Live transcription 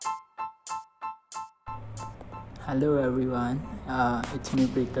Hello everyone, it's me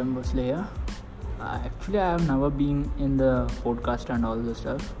Pritam Bhosle here. Actually, I have never been in the podcast and all this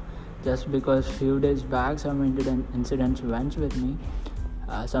stuff. Just because few days back some incidents went with me.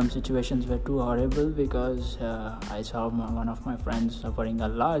 Some situations were too horrible because I saw one of my friends suffering a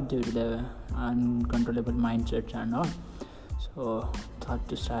lot due to the uncontrollable mindsets and all. So thought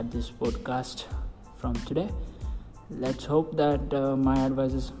to start this podcast from today. Let's hope that my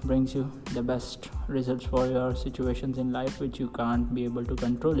advices brings you the best results for your situations in life which you can't be able to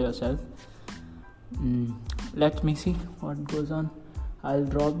control yourself. Let me see what goes on. I'll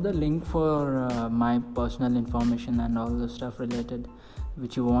drop the link for my personal information and all the stuff related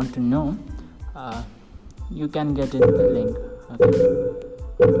which you want to know. You can get in the link. Okay.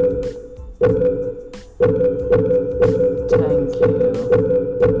 Thank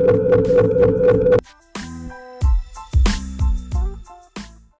you.